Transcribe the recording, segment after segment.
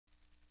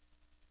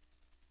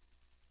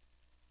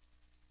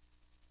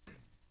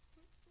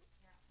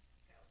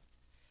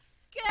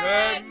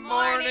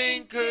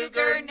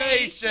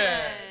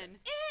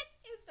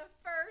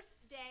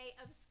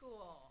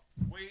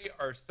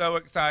so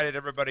excited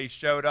everybody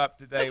showed up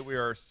today. We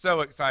are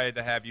so excited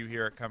to have you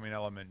here at Cumming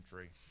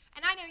Elementary.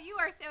 And I know you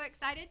are so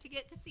excited to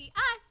get to see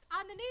us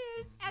on the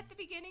news at the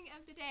beginning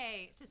of the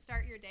day to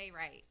start your day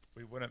right.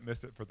 We wouldn't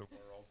miss it for the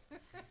world.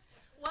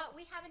 Well,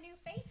 we have a new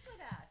face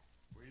with us.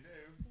 We do.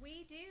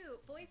 We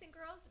do. Boys and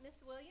girls, Miss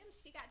Williams,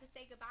 she got to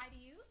say goodbye to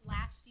you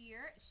last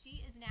year.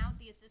 She is now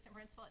the assistant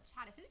principal at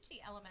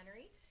Chattahoochee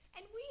Elementary.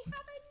 And we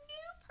have a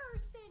new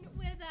person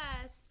with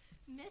us.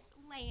 Miss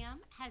Lamb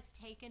has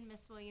taken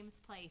Miss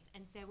Williams' place.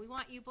 And so we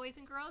want you boys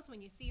and girls,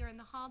 when you see her in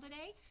the hall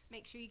today,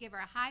 make sure you give her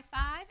a high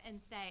five and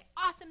say,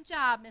 awesome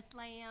job, Miss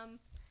Lamb.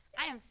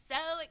 I am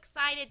so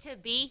excited to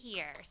be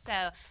here.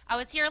 So I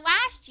was here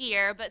last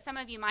year, but some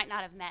of you might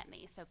not have met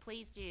me. So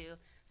please do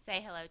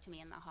say hello to me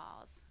in the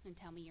halls and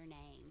tell me your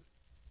name.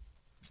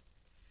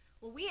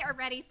 Well, we are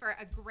ready for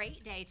a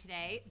great day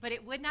today, but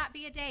it would not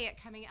be a day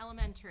at Cumming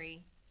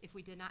Elementary if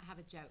we did not have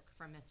a joke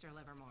from Mr.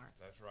 Livermore.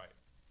 That's right.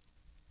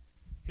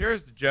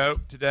 Here's the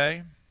joke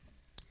today.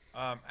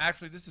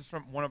 Actually, this is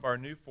from one of our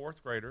new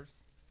fourth graders,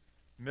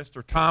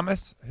 Mr.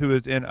 Thomas, who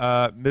is in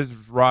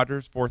Mrs.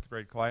 Rogers' fourth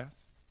grade class.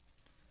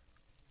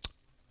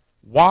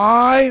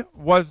 Why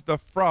was the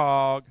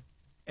frog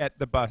at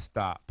the bus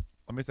stop?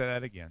 Let me say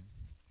that again.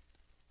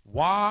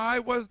 Why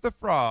was the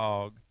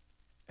frog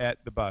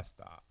at the bus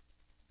stop?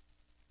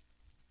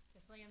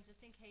 Miss Lamb,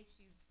 just in case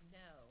you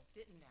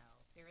didn't know,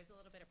 there is a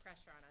little bit of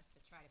pressure on us to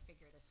try to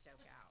figure this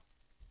joke out.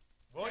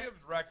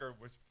 William's record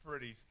was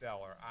pretty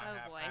stellar.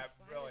 Boy. Why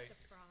was the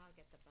frog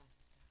at the bus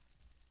stop?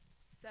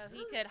 So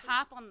he could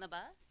hop on the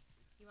bus?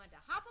 He wanted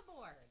to hop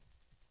aboard.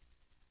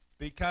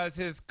 Because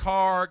his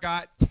car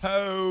got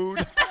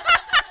towed.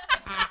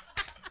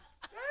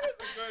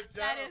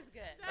 That is a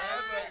good joke.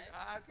 That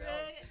is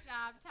good. Good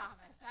job,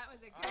 Thomas. That was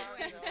a good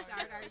way to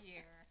start our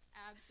year.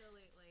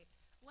 Absolutely.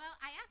 Well,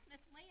 I asked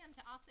Miss Lamb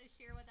to also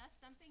share with us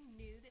something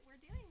new that we're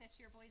doing this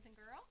year, boys and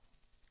girls.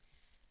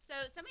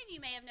 So some of you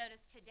may have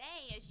noticed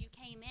today as you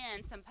came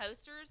in some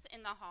posters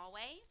in the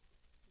hallways.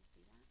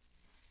 You see that?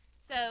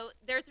 So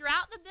they're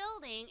throughout the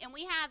building, and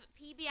we have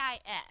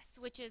PBIS,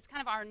 which is kind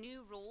of our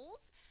new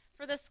rules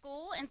for the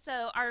school. And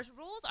so our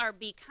rules are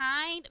be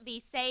kind, be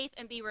safe,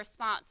 and be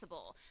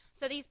responsible.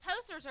 So these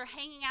posters are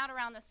hanging out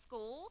around the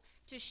school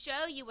to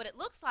show you what it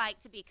looks like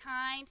to be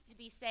kind, to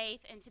be safe,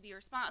 and to be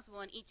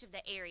responsible in each of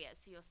the areas.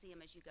 So you'll see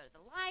them as you go to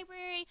the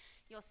library,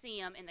 you'll see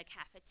them in the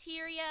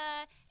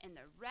cafeteria, in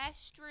the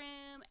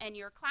restroom, and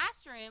your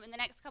classroom. In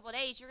the next couple of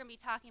days, you're going to be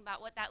talking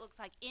about what that looks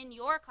like in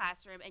your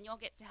classroom, and you'll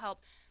get to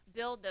help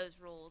build those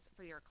rules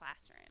for your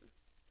classroom.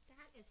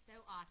 That is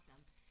so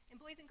awesome. And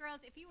boys and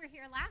girls, if you were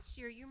here last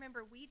year, you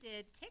remember we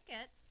did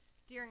tickets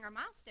during our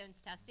milestones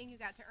testing. You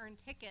got to earn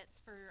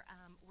tickets for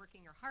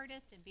working your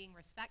hardest and being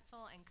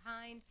respectful and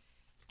kind.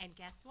 And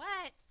guess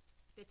what?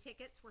 The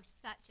tickets were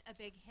such a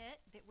big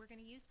hit that we're going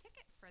to use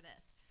tickets for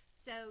this.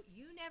 So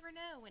you never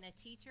know when a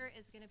teacher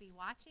is going to be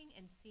watching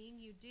and seeing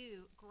you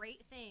do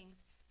great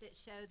things that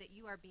show that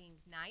you are being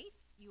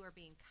nice, you are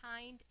being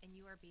kind, and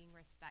you are being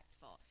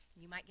respectful.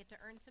 You might get to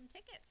earn some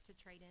tickets to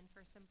trade in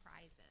for some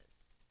prizes.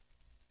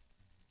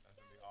 That's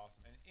going to be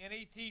awesome. And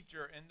any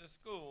teacher in the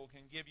school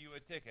can give you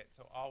a ticket,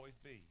 so always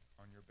be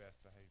on your best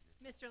behavior.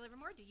 Mr.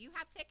 Livermore, do you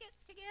have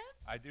tickets to give?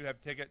 I do have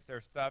tickets.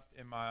 They're stuffed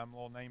in my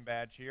little name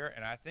badge here,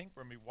 and I think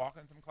we're going to be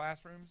walking some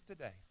classrooms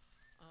today.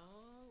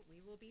 Oh, we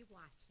will be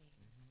watching.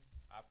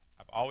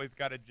 I've always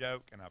got a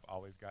joke, and I've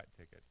always got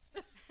tickets.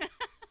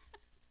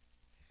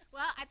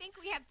 Well, I think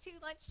we have two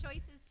lunch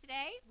choices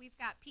today. We've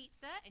got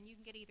pizza, and you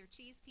can get either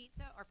cheese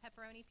pizza or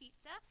pepperoni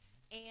pizza.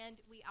 And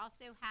we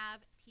also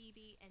have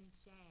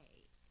PB&J.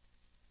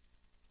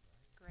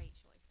 Great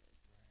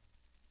choices.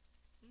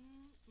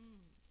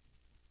 Mm-mm.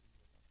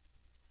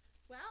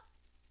 Well,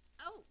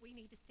 we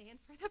need to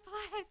stand for the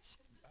pledge.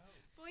 Oh.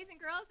 Boys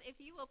and girls, if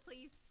you will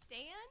please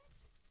stand,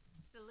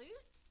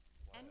 salute,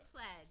 and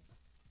pledge.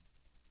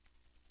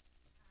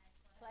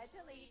 Pledge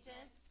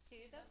allegiance to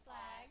the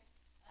flag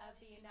of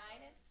the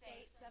United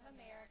States of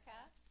America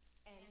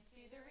and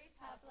to the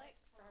republic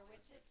for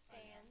which it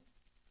stands,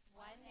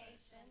 one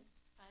nation,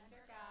 under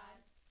God,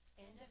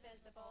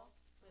 indivisible,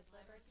 with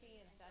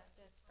liberty and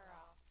justice for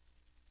all.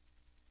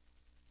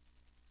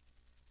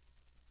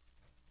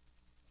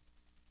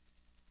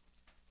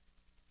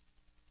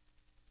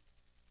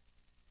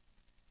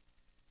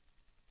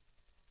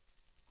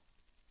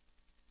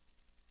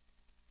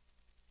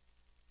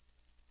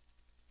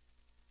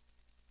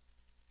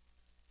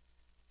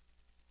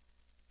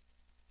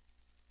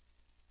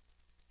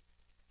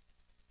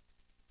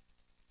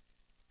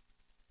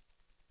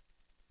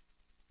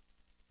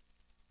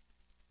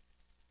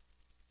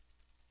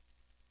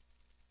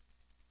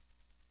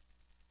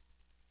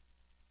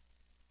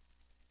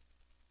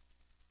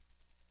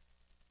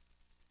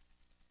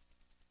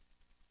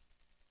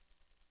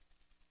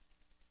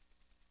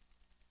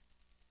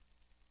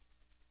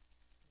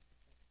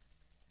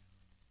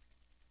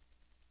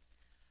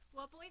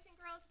 Well, boys and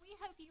girls, we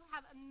hope you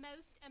have a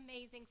most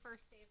amazing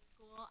first day of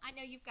school. I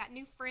know you've got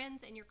new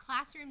friends in your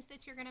classrooms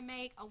that you're going to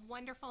make, a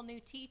wonderful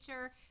new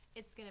teacher.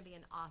 It's going to be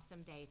an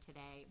awesome day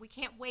today. We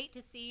can't wait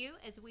to see you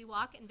as we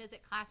walk and visit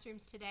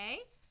classrooms today.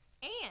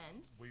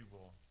 And We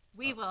will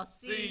we will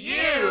see you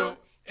you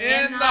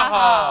in the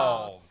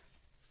halls.